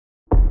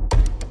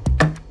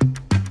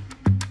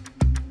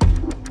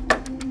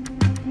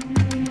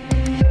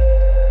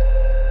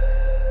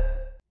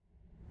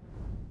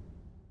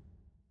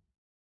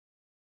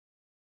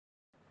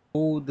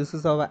So this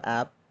is our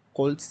app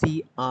called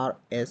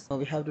CRS.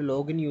 We have to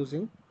log in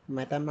using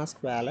MetaMask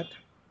wallet.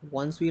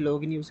 Once we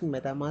log in using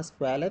MetaMask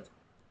wallet,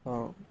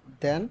 uh,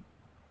 then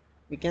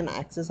we can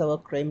access our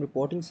crime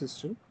reporting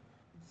system.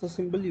 It's a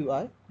simple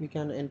UI. We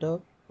can enter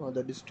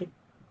the district,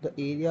 the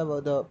area where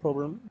the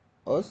problem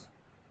is,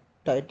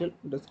 title,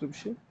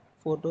 description,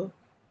 photo,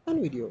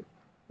 and video.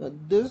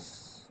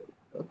 This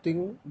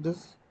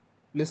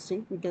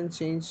listing we can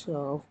change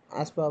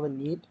as per our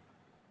need.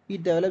 We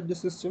developed the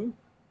system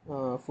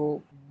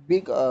for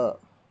big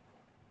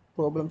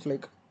problems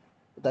like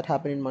that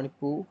happen in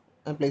Manipur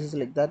and places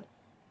like that,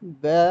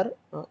 where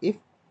if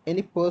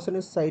any person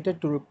is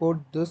cited to report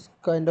this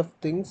kind of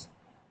things,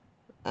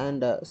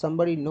 and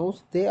somebody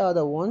knows they are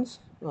the ones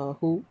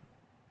who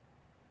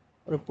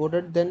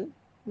reported, then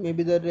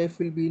maybe their life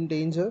will be in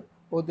danger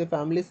or their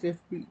family's life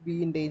will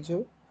be in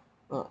danger.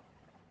 uh,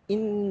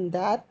 in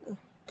that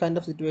kind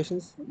of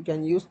situations, you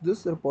can use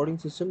this reporting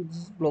system. This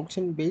is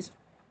blockchain based,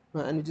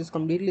 and which is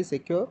completely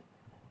secure.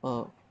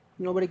 uh,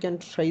 Nobody can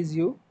trace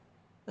you,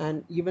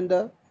 and even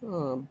the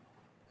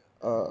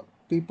uh,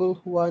 people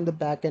who are in the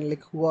back end,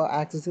 like who are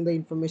accessing the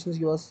information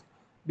yours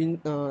been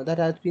that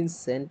has been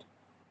sent,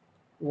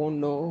 won't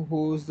know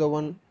who's the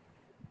one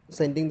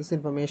sending this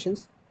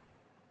informations.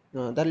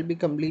 That will be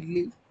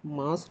completely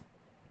masked,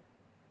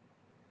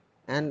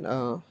 and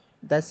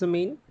that's the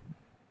main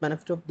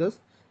benefit of this.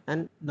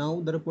 And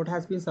now the report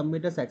has been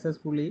submitted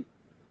successfully.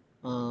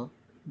 uh,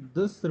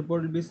 this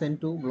report will be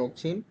sent to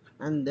blockchain,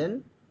 and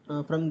then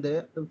from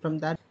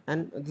that,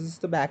 and this is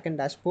the backend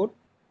dashboard.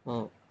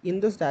 In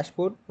this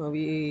dashboard,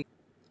 we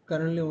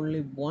currently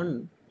only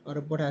one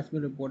report has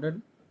been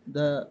reported.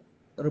 The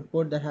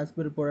report that has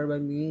been reported by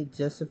me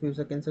just a few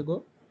seconds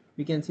ago.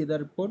 We can see the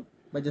report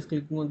by just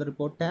clicking on the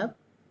report tab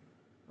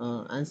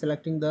and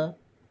selecting the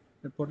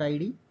report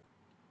ID.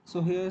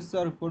 So here is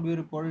the report we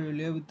reported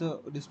earlier with the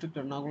district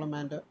Ernakulam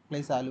and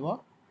place Alua.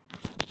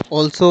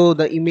 Also,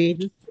 the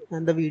images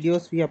and the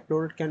videos we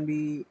uploaded can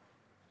be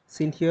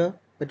seen here.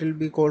 It will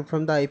be called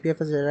from the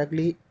IPFS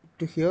directly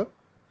to here.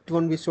 It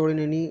won't be stored in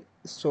any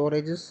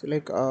storages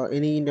like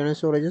any internet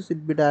storages. It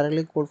will be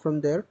directly called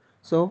from there.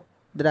 So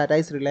the data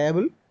is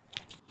reliable.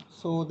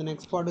 So the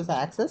next part is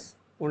access.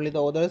 Only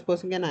the authorized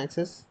person can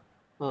access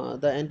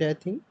the entire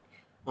thing.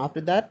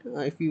 After that,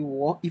 if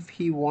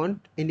he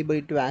want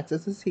anybody to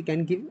access this, he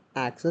can give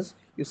access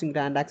using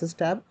grant access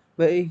tab,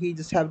 where he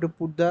just have to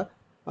put the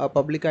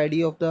public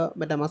ID of the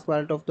MetaMask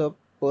wallet of the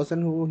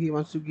person who he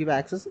wants to give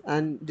access,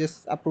 and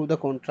just approve the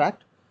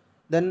contract.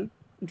 Then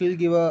it will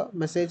give a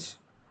message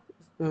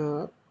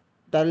uh,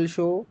 that will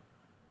show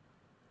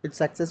it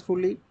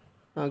successfully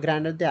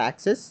granted the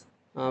access.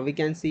 We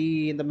can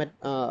see in the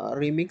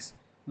remix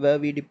where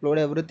we deployed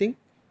everything.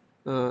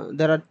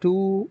 There are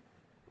two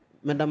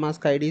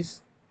MetaMask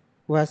IDs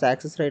who has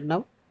access right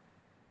now.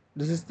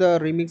 This is the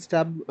remix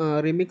tab,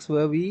 remix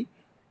where we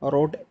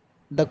wrote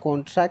the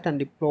contract and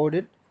deployed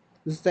it.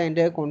 This is the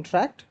entire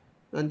contract,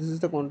 and this is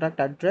the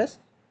contract address.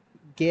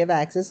 Gave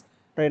access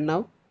right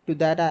now to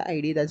that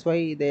ID. That's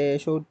why they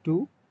showed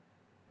two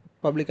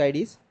public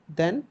IDs.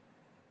 Then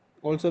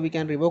also we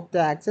can revoke the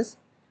access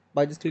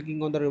by just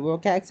clicking on the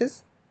revoke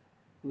access.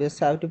 We just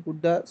have to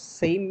put the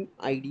same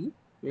ID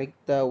like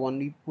the one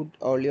we put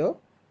earlier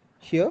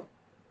here,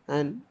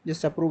 and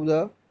just approve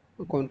the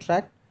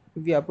contract.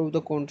 If we approve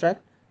the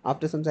contract,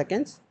 after some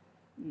seconds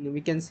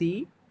we can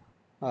see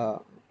uh,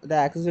 the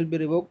access will be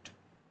revoked.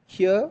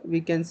 Here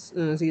we can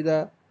see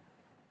the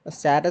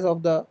status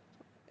of the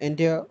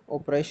entire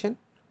operation.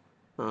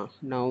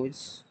 Now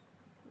it's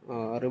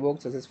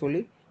revoked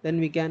successfully. Then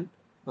we can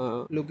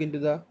look into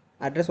the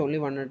address. Only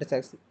one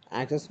address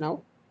access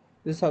now.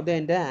 This is how the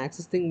entire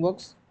access thing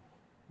works.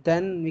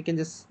 Then we can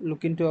just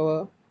look into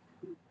our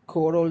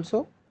code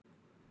also.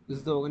 This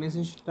is the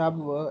organization tab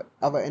where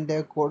our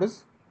entire code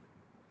is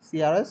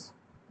CRS.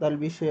 That will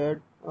be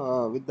shared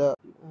with the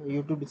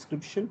YouTube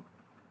description.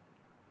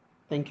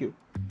 Thank you.